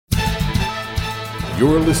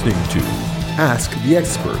You're listening to Ask the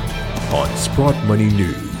Expert on Sprott Money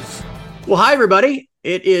News. Well, hi, everybody.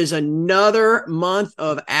 It is another month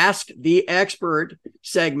of Ask the Expert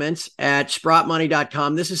segments at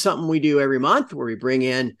sprottmoney.com. This is something we do every month where we bring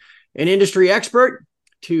in an industry expert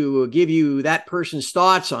to give you that person's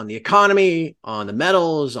thoughts on the economy, on the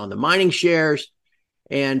metals, on the mining shares.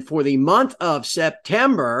 And for the month of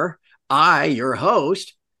September, I, your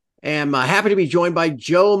host, am happy to be joined by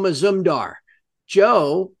Joe Mazumdar.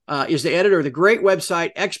 Joe is the editor of the great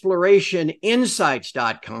website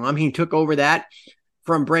explorationinsights.com. He took over that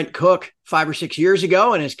from Brent Cook 5 or 6 years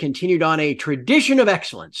ago and has continued on a tradition of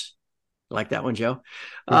excellence. Like that one, Joe.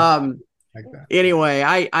 Yeah, like that. Anyway,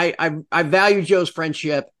 I value Joe's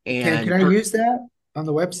friendship. And can I use that on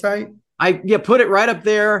the website? Put it right up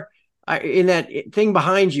there in that thing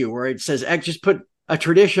behind you where it says, just put a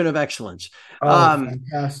tradition of excellence. Oh,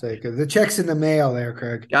 fantastic. The check's in the mail there,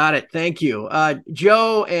 Craig. Got it. Thank you.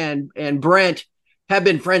 Joe and Brent have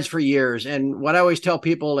been friends for years. And what I always tell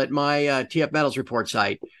people at my TF Metals Report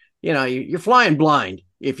site, you're flying blind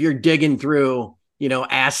if you're digging through,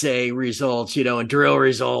 assay results, and drill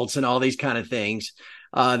results and all these kind of things.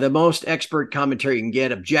 The most expert commentary you can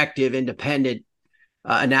get, objective, independent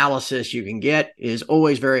analysis you can get is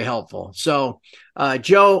always very helpful. So,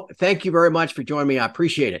 Joe, thank you very much for joining me. I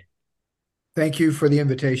appreciate it. Thank you for the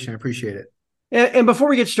invitation. I appreciate it. And before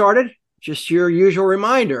we get started, just your usual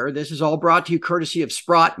reminder, this is all brought to you courtesy of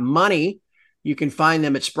Sprott Money. You can find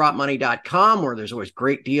them at sprottmoney.com, where there's always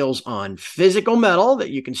great deals on physical metal that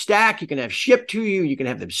you can stack, you can have shipped to you, you can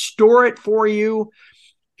have them store it for you.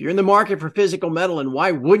 If you're in the market for physical metal, and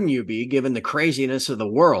why wouldn't you be, given the craziness of the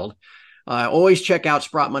world, always check out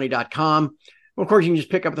sprottmoney.com. Of course, you can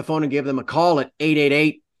just pick up the phone and give them a call at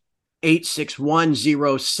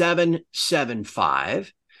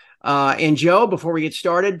 888-861-0775. And Joe, before we get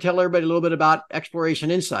started, tell everybody a little bit about Exploration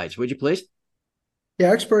Insights, would you please?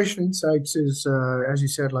 Yeah, Exploration Insights is, as you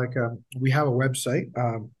said, we have a website,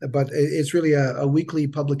 but it's really a weekly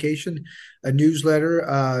publication, a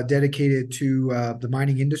newsletter dedicated to the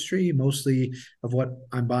mining industry, mostly of what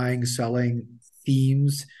I'm buying, selling,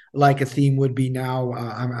 themes, like a theme would be now.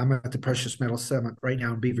 I'm at the Precious Metal Summit right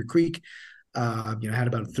now in Beaver Creek. Had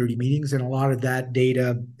about 30 meetings, and a lot of that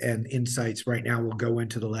data and insights right now will go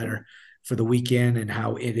into the letter for the weekend and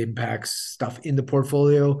how it impacts stuff in the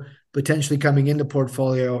portfolio, potentially coming in the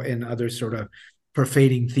portfolio, and other sort of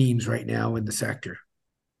pervading themes right now in the sector.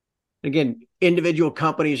 Again, individual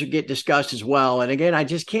companies get discussed as well. And again, I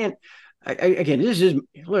just can't, I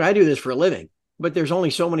do this for a living, but there's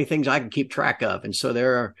only so many things I can keep track of. And so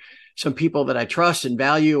there are some people that I trust and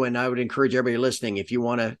value, and I would encourage everybody listening, if you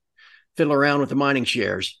want to fiddle around with the mining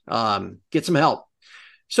shares, get some help.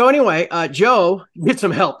 So anyway, Joe, get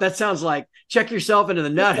some help. That sounds like check yourself into the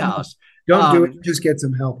nut house. Don't do it. Just get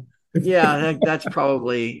some help. Yeah, that's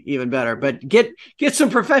probably even better. But get some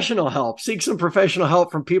professional help. Seek some professional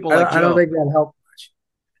help from people like Joe. I don't think that'll help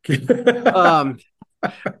much.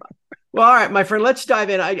 Well, all right, my friend, let's dive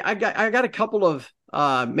in. I got a couple of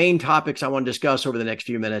main topics I want to discuss over the next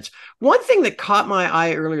few minutes. One thing that caught my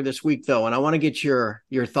eye earlier this week, though, and I want to get your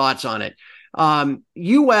thoughts on it.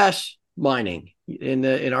 U.S. mining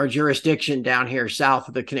in our jurisdiction down here south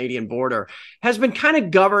of the Canadian border has been kind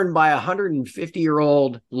of governed by a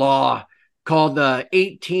 150-year-old law called the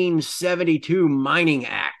 1872 Mining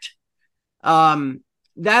Act.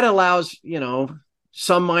 That allows,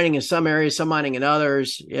 some mining in some areas, some mining in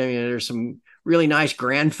others. There's some really nice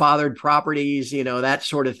grandfathered properties, that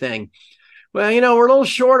sort of thing. Well, we're a little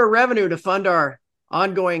short of revenue to fund our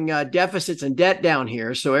ongoing deficits and debt down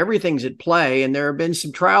here. So everything's at play. And there have been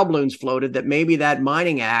some trial balloons floated that maybe that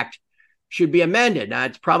Mining Act should be amended. Now,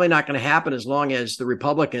 it's probably not going to happen as long as the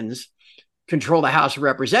Republicans control the House of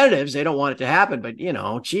Representatives. They don't want it to happen. But,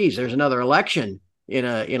 there's another election in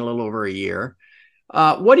a little over a year.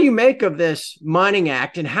 What do you make of this Mining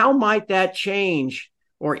Act, and how might that change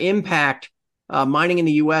or impact mining in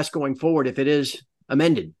the U.S. going forward if it is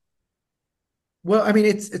amended? Well, I mean,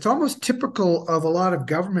 it's almost typical of a lot of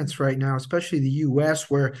governments right now, especially the U.S.,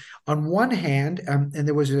 where on one hand, and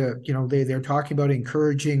there was they're talking about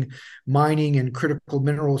encouraging mining and critical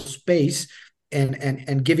mineral space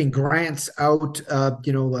and giving grants out,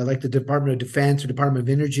 like the Department of Defense or Department of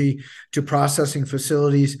Energy to processing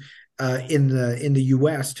facilities in the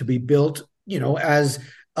U.S. to be built, as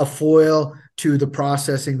a foil to the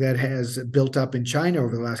processing that has built up in China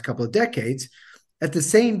over the last couple of decades. At the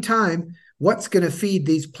same time, what's going to feed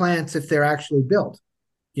these plants if they're actually built?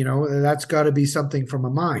 That's got to be something from a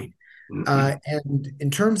mine. Mm-hmm. And in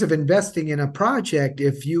terms of investing in a project,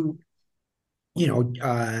 if you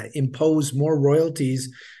impose more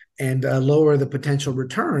royalties and lower the potential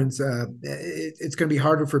returns, it's going to be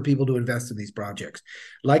harder for people to invest in these projects.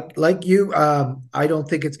 Like you, I don't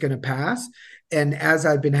think it's going to pass. And as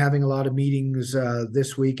I've been having a lot of meetings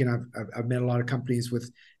this week, and I've met a lot of companies with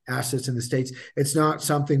assets in the States, it's not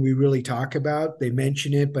something we really talk about. They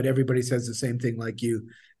mention it, but everybody says the same thing like you.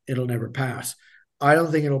 It'll never pass. I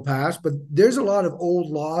don't think it'll pass, but there's a lot of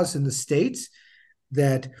old laws in the States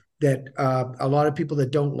that a lot of people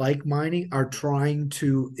that don't like mining are trying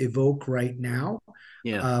to evoke right now.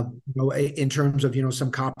 Yeah. In terms of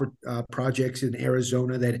some copper projects in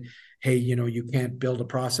Arizona that, hey, you can't build a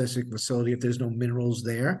processing facility if there's no minerals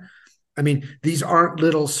there. I mean, these aren't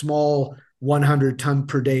little small 100 ton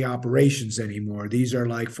per day operations anymore. These are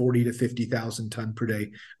like 40 to 50,000 ton per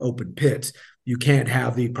day open pits. You can't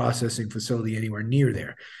have the processing facility anywhere near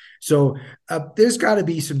there. So there's got to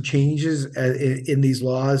be some changes in these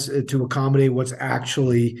laws to accommodate what's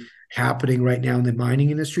actually happening right now in the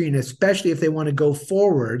mining industry, and especially if they want to go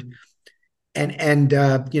forward and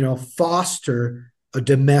foster a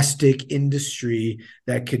domestic industry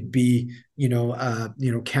that could be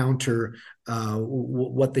counter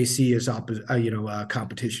what they see as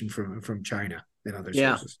competition from China and other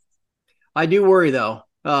sources. I do worry though.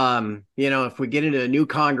 If we get into a new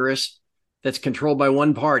Congress that's controlled by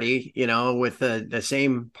one party, with the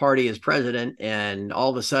same party as president, and all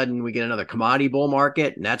of a sudden we get another commodity bull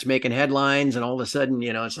market, and that's making headlines, and all of a sudden,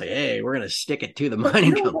 it's like, hey, we're going to stick it to the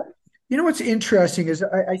mining company. What's interesting is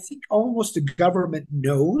I think almost the government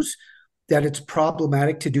knows that it's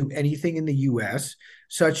problematic to do anything in the U.S.,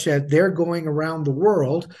 such that they're going around the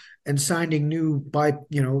world and signing new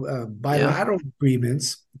bilateral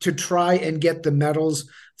agreements to try and get the metals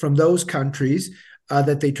from those countries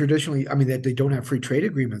that they traditionally, that they don't have free trade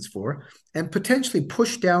agreements for, and potentially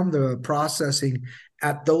push down the processing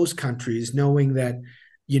at those countries, knowing that,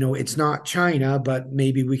 it's not China, but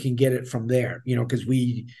maybe we can get it from there, because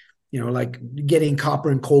we, like getting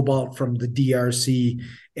copper and cobalt from the DRC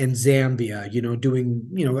and Zambia, doing,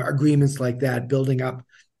 agreements like that, building up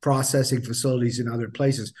processing facilities in other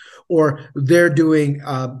places. Or they're doing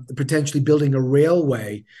potentially building a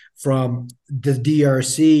railway from the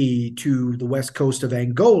DRC to the west coast of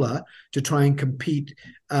Angola to try and compete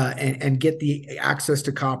and get the access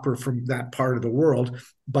to copper from that part of the world,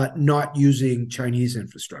 but not using Chinese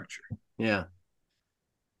infrastructure. Yeah.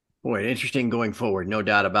 Boy, interesting going forward, no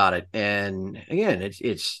doubt about it. And again,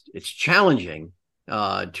 it's challenging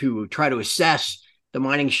to try to assess the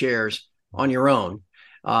mining shares on your own.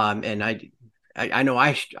 And I know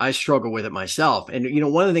I struggle with it myself. And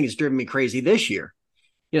one of the things that's driven me crazy this year,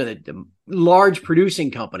 the large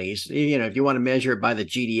producing companies, if you want to measure it by the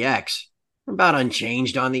GDX, are about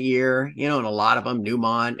unchanged on the year. And a lot of them,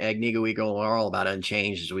 Newmont, Agnico Eagle, are all about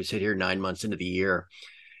unchanged as we sit here 9 months into the year.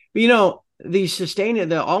 But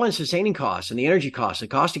the all-in sustaining costs and the energy costs, the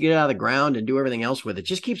cost to get it out of the ground and do everything else with it,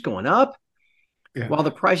 just keeps going up. Yeah. While the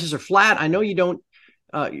prices are flat. I know you don't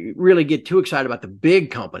really get too excited about the big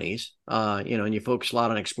companies, and you focus a lot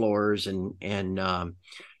on explorers and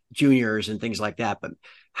juniors and things like that. But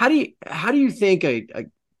how do you think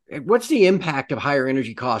what's the impact of higher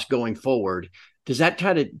energy costs going forward? Does that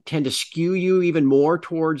tend to skew you even more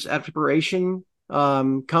towards exploration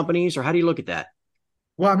companies, or how do you look at that?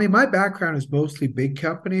 Well, my background is mostly big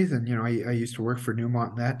companies, and I used to work for Newmont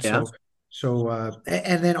and that. Yeah. So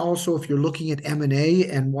and then also if you're looking at M&A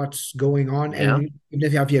and what's going on, and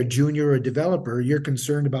if you have a junior or a developer, you're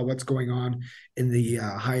concerned about what's going on in the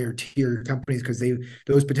higher tier companies, because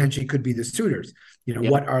those potentially could be the suitors.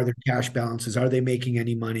 What are their cash balances? Are they making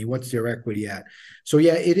any money? What's their equity at? So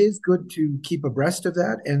yeah, it is good to keep abreast of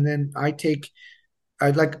that. And then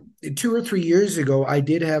I'd like 2 or 3 years ago, I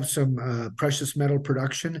did have some precious metal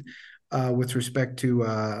production with respect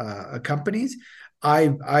to companies.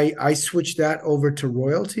 I switched that over to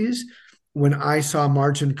royalties when I saw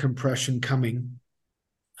margin compression coming.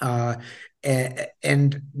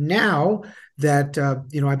 And now that,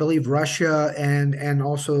 I believe Russia and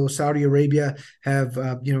also Saudi Arabia have,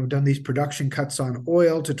 done these production cuts on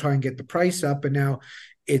oil to try and get the price up. And now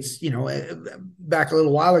it's, back a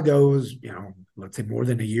little while ago, it was, let's say more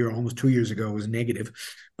than a year, almost 2 years ago, it was negative.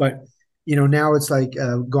 But now it's like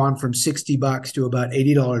gone from $60 to about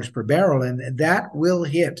 $80 per barrel, and that will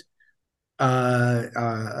hit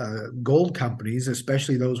gold companies,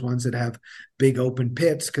 especially those ones that have big open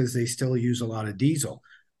pits, because they still use a lot of diesel.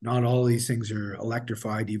 Not all these things are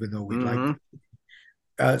electrified, even though we'd like them.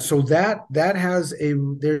 So there's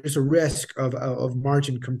a risk of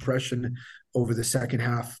margin compression over the second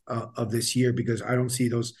half of this year, because I don't see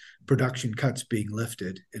those production cuts being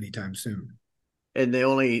lifted anytime soon. And the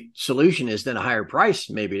only solution is then a higher price,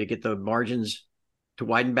 maybe, to get the margins to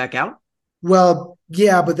widen back out? Well,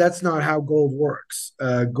 yeah, but that's not how gold works.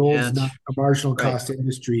 Yeah, Gold's that's not a marginal right. cost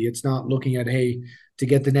industry. It's not looking at, hey, to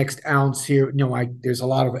get the next ounce here. No, there's a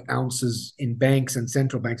lot of ounces in banks and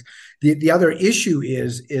central banks. The other issue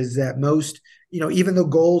is that most, even though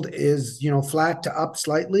gold is, flat to up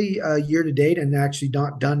slightly year to date and actually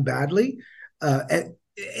not done badly,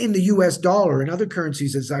 in the US dollar and other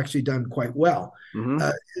currencies, it's actually done quite well. Mm-hmm.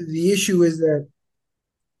 The issue is that,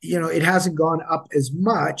 it hasn't gone up as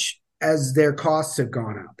much as their costs have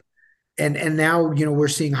gone up. And now, we're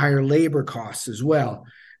seeing higher labor costs as well.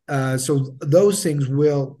 So those things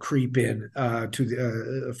will creep in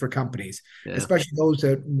for companies, Yeah. especially those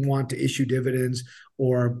that want to issue dividends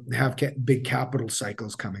or have big capital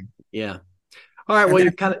cycles coming. Yeah. All right. And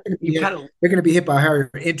Well, they're going to be hit by higher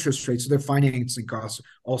interest rates, so their financing costs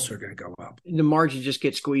also are going to go up. the margins just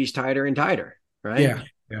get squeezed tighter and tighter, right? Yeah.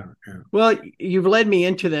 Well, you've led me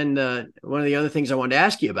into then one of the other things I wanted to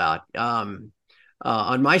ask you about.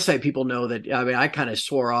 On my site, people know that I kind of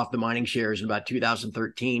swore off the mining shares in about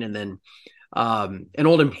 2013, and then an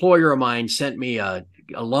old employer of mine sent me a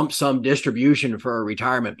lump sum distribution for a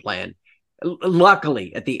retirement plan.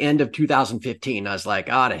 Luckily, at the end of 2015, I was like,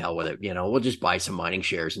 to hell with it. We'll just buy some mining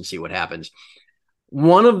shares and see what happens.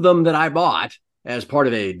 One of them that I bought as part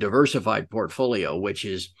of a diversified portfolio, which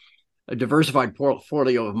is a diversified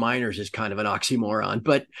portfolio of miners is kind of an oxymoron,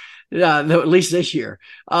 but at least this year,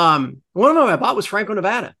 one of them I bought was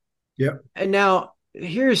Franco-Nevada. Yeah. And now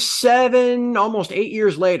here's 7, almost 8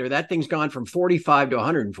 years later, that thing's gone from 45 to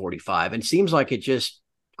 145 and seems like it just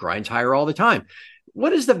grinds higher all the time.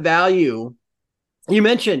 What is the value? You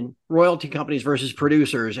mentioned royalty companies versus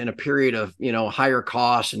producers in a period of, higher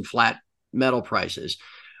costs and flat metal prices.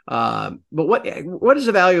 But what is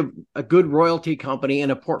the value of a good royalty company in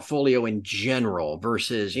a portfolio in general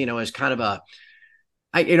versus, as kind of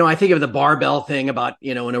I think of the barbell thing about,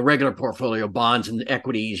 in a regular portfolio, bonds and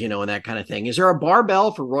equities, and that kind of thing. Is there a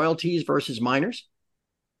barbell for royalties versus miners?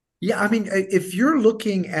 Yeah. I mean, if you're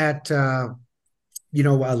looking at,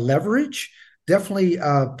 leverage, definitely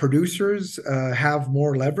producers have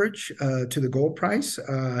more leverage to the gold price.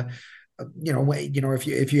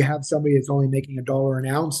 If you have somebody that's only making $1 an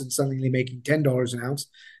ounce and suddenly making $10 an ounce,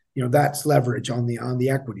 that's leverage on the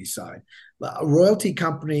equity side. A royalty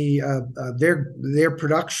company, their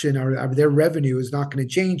production or their revenue is not going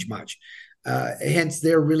to change much. Hence,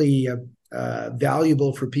 they're really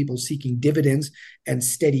valuable for people seeking dividends and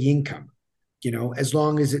steady income. As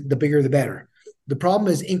long as the bigger the better. The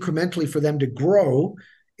problem is incrementally for them to grow,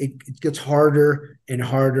 it gets harder and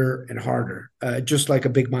harder and harder, just like a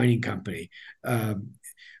big mining company.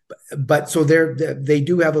 But so they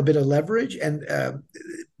do have a bit of leverage,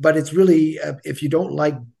 but it's really if you don't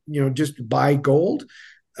like just buy gold,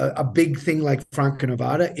 a big thing like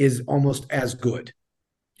Franco-Nevada is almost as good,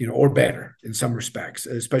 or better in some respects,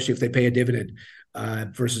 especially if they pay a dividend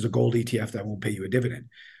versus a gold ETF that won't pay you a dividend.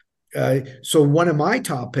 So one of my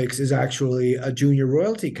top picks is actually a junior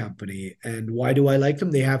royalty company. And why do I like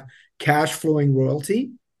them? They have cash flowing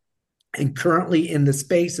royalty. And currently in the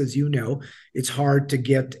space, as you know, it's hard to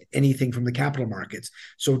get anything from the capital markets.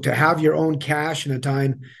 So to have your own cash in a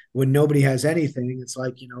time when nobody has anything, it's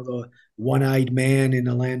like, the one-eyed man in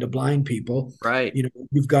the land of blind people. Right.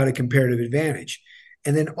 You've got a comparative advantage.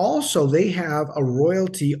 And then also they have a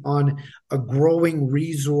royalty on a growing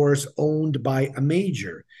resource owned by a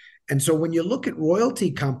major. And so when you look at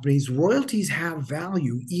royalty companies, royalties have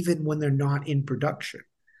value even when they're not in production.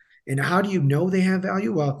 And how do you know they have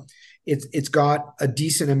value? Well, it's got a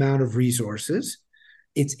decent amount of resources.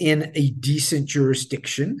 It's in a decent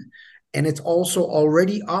jurisdiction. And it's also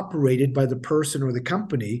already operated by the person or the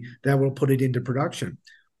company that will put it into production.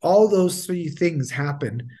 All those three things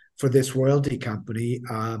happen for this royalty company.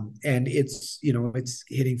 And it's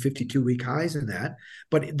hitting 52-week highs in that.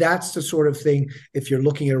 But that's the sort of thing, if you're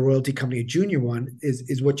looking at a royalty company, a junior one,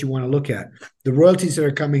 is what you want to look at. The royalties that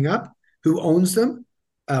are coming up, who owns them,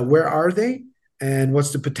 where are they, and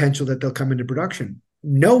what's the potential that they'll come into production,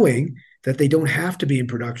 knowing that they don't have to be in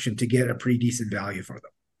production to get a pretty decent value for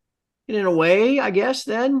them. And in a way, I guess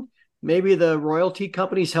then, maybe the royalty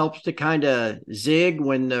companies helps to kind of zig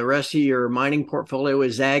when the rest of your mining portfolio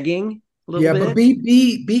is zagging a little bit. But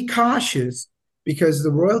be cautious, because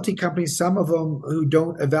the royalty companies, some of them who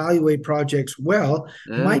don't evaluate projects well,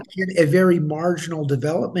 might get a very marginal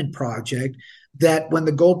development project that when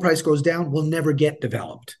the gold price goes down will never get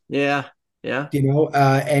developed. Yeah. Yeah.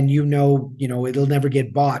 And it'll never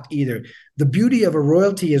get bought either. The beauty of a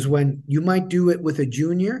royalty is when you might do it with a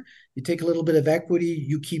junior, you take a little bit of equity,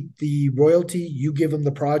 you keep the royalty, you give them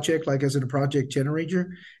the project, like as in a project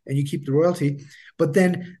generator, and you keep the royalty. But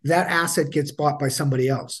then that asset gets bought by somebody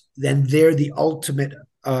else. Then they're the ultimate,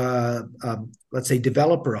 let's say,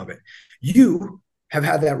 developer of it. You have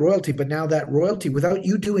had that royalty, but now that royalty, without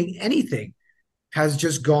you doing anything, has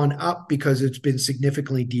just gone up because it's been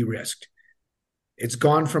significantly de-risked. It's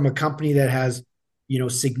gone from a company that has,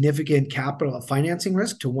 significant capital financing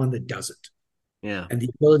risk to one that doesn't. Yeah. And the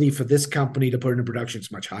ability for this company to put into production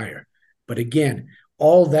is much higher. But again,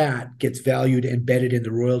 all that gets valued embedded in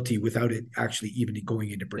the royalty without it actually even going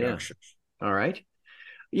into production. Yeah. All right.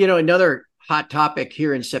 Another hot topic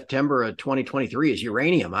here in September of 2023 is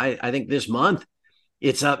uranium. I think this month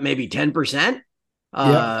it's up maybe 10%,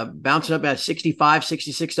 bouncing up at $65,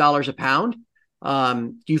 $66 a pound.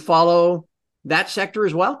 Do you follow that sector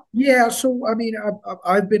as well? Yeah. So, I mean,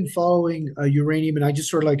 I've been following uranium, and I just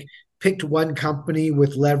sort of like picked one company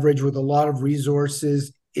with leverage, with a lot of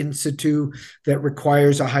resources in situ that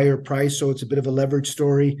requires a higher price. So it's a bit of a leverage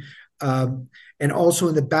story. And also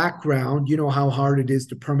in the background, you know how hard it is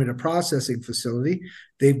to permit a processing facility.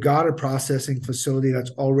 They've got a processing facility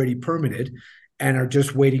that's already permitted and are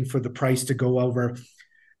just waiting for the price to go over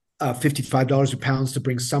 $55 a pound to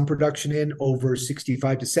bring some production in. Over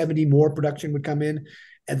 65 to 70 more production would come in,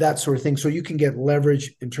 and that sort of thing. So you can get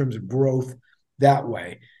leverage in terms of growth that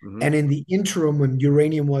way. Mm-hmm. And in the interim, when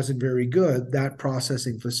uranium wasn't very good, that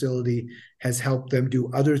processing facility has helped them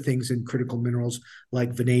do other things in critical minerals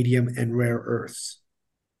like vanadium and rare earths.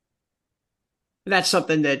 That's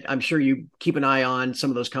something that I'm sure you keep an eye on, some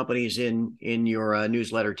of those companies in your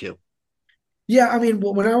newsletter too. Yeah, I mean,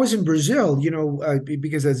 when I was in Brazil,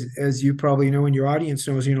 because as you probably know and your audience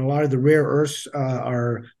knows, a lot of the rare earths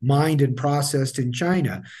are mined and processed in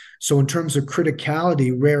China. So in terms of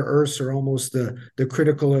criticality, rare earths are almost the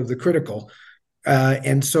critical of the critical.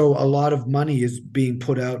 And so a lot of money is being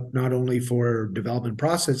put out not only for development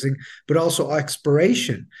processing, but also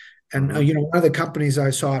exploration. And, one of the companies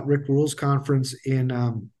I saw at Rick Rule's conference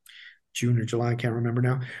in June or July, I can't remember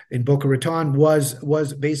now, in Boca Raton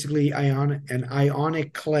was basically an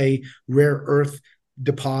ionic clay rare earth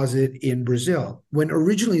deposit in Brazil, when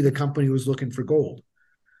originally the company was looking for gold.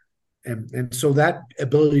 And so that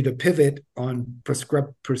ability to pivot on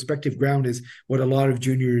prospective ground is what a lot of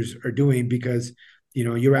juniors are doing, because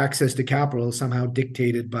your access to capital is somehow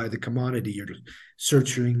dictated by the commodity you're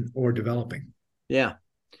searching or developing. Yeah.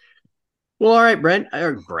 Well, all right,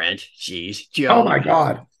 Brent, geez, Joe. Oh my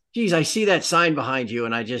God. Geez, I see that sign behind you,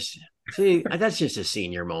 and I just see that's just a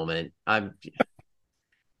senior moment.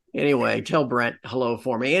 Anyway, tell Brent hello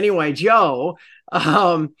for me. Anyway, Joe,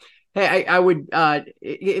 hey, I would,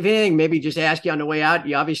 if anything, maybe just ask you on the way out.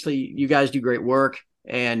 You guys do great work,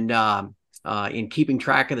 and in keeping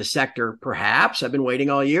track of the sector. Perhaps I've been waiting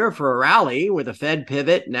all year for a rally with a Fed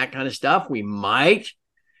pivot and that kind of stuff. We might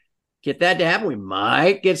get that to happen. We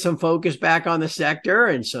might get some focus back on the sector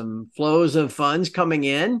and some flows of funds coming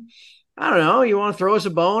in. I don't know. You want to throw us a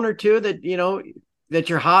bone or two that, that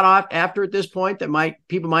you're hot off after at this point that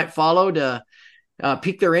people might follow to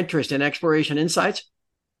pique their interest in Exploration Insights?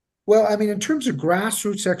 Well, I mean, in terms of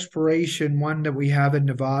grassroots exploration, one that we have in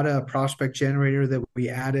Nevada, a prospect generator that we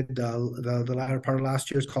added the latter part of last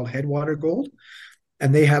year, is called Headwater Gold.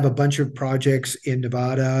 And they have a bunch of projects in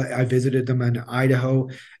Nevada. I visited them in Idaho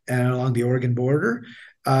and along the Oregon border.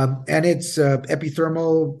 And it's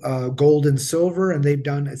epithermal gold and silver. And they've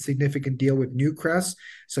done a significant deal with Newcrest,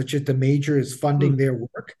 such that the major is funding their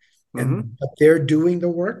work. And but they're doing the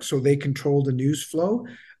work, so they control the news flow.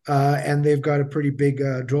 And they've got a pretty big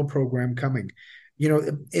drill program coming.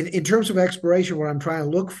 In terms of exploration, what I'm trying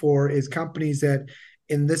to look for is companies that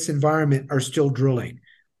in this environment are still drilling.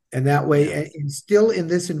 And that way, and still in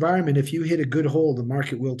this environment, if you hit a good hole, the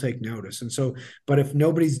market will take notice. And so, but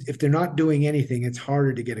if they're not doing anything, it's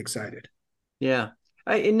harder to get excited. Yeah.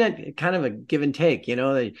 Isn't that kind of a give and take? You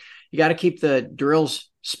got to keep the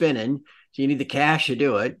drills spinning. So you need the cash to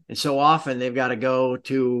do it. And so often they've got to go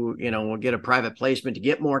to, get a private placement to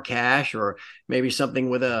get more cash, or maybe something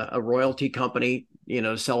with a royalty company,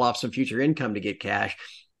 sell off some future income to get cash.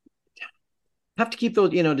 Have to keep those,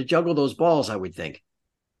 to juggle those balls, I would think.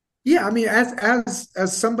 Yeah, I mean, as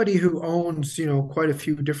somebody who owns, quite a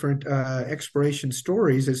few different exploration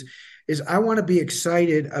stories, is I want to be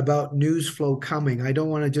excited about news flow coming. I don't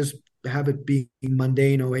want to just have it being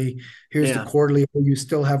mundane. Oh, hey, here's the quarterly. Oh, you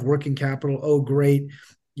still have working capital. Oh, great,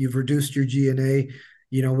 you've reduced your G&A.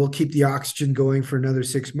 We'll keep the oxygen going for another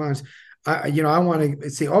 6 months. I want to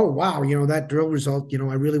say, oh, wow, that drill result, I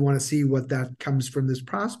really want to see what that comes from this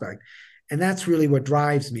prospect. And that's really what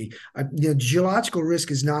drives me. Geological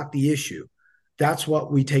risk is not the issue. That's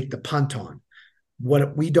what we take the punt on.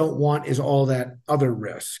 What we don't want is all that other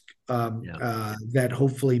risk that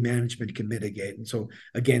hopefully management can mitigate. And so,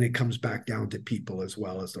 again, it comes back down to people as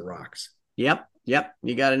well as the rocks. Yep.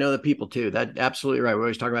 You got to know the people too. That's absolutely right. We're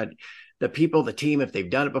always talking about the people, the team, if they've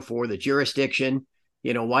done it before, the jurisdiction.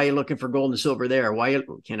 Why are you looking for gold and silver there?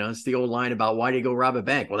 It's the old line about why do you go rob a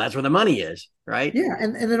bank? Well, that's where the money is, right? Yeah.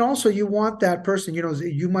 And then also you want that person,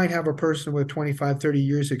 you might have a person with 25, 30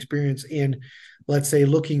 years experience in, let's say,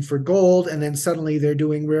 looking for gold, and then suddenly they're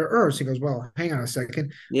doing rare earths. He goes, well, hang on a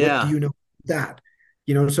second. Yeah. What do you know that?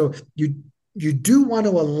 So you do want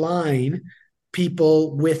to align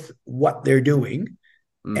people with what they're doing.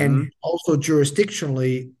 Mm-hmm. And also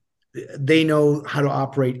jurisdictionally, they know how to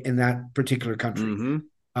operate in that particular country,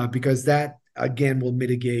 mm-hmm. Because that, again, will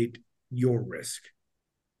mitigate your risk.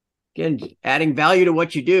 Again, adding value to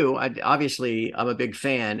what you do. I'm a big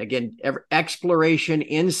fan. Again,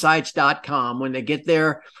 explorationinsights.com. When they get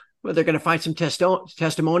there, well, they're going to find some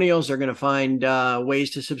testimonials. They're going to find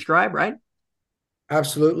ways to subscribe, right?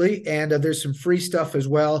 Absolutely. And there's some free stuff as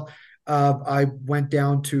well. I went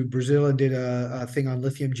down to Brazil and did a thing on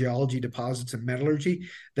lithium geology, deposits, and metallurgy.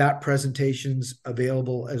 That presentation's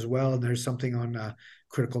available as well. And there's something on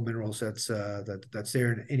critical minerals that's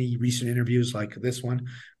there. And any recent interviews like this one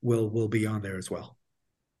will be on there as well.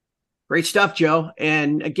 Great stuff, Joe.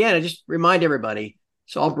 And again, I just remind everybody,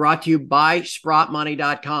 it's all brought to you by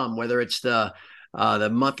SprottMoney.com, whether it's the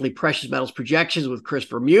monthly precious metals projections with Chris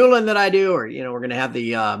Vermeulen that I do, or, we're going to have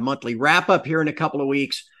the monthly wrap up here in a couple of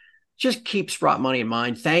weeks. Just keep Sprott Money in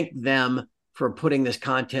mind. Thank them for putting this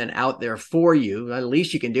content out there for you. The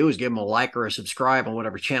least you can do is give them a like or a subscribe on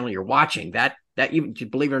whatever channel you're watching. That even,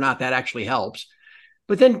 believe it or not, that actually helps.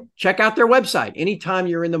 But then check out their website. Anytime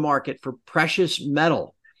you're in the market for precious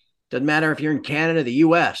metal, doesn't matter if you're in Canada, the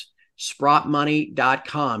US,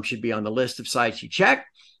 SprottMoney.com should be on the list of sites you check,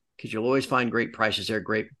 because you'll always find great prices there,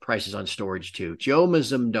 great prices on storage too. Joe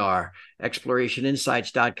Mazumdar,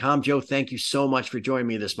 explorationinsights.com. Joe, thank you so much for joining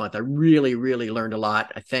me this month. I really, really learned a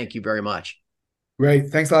lot. I thank you very much. Great.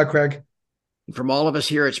 Thanks a lot, Craig. And from all of us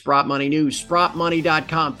here at Sprott Money News,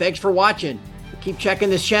 SprottMoney.com. Thanks for watching. Keep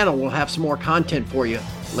checking this channel. We'll have some more content for you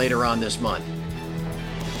later on this month.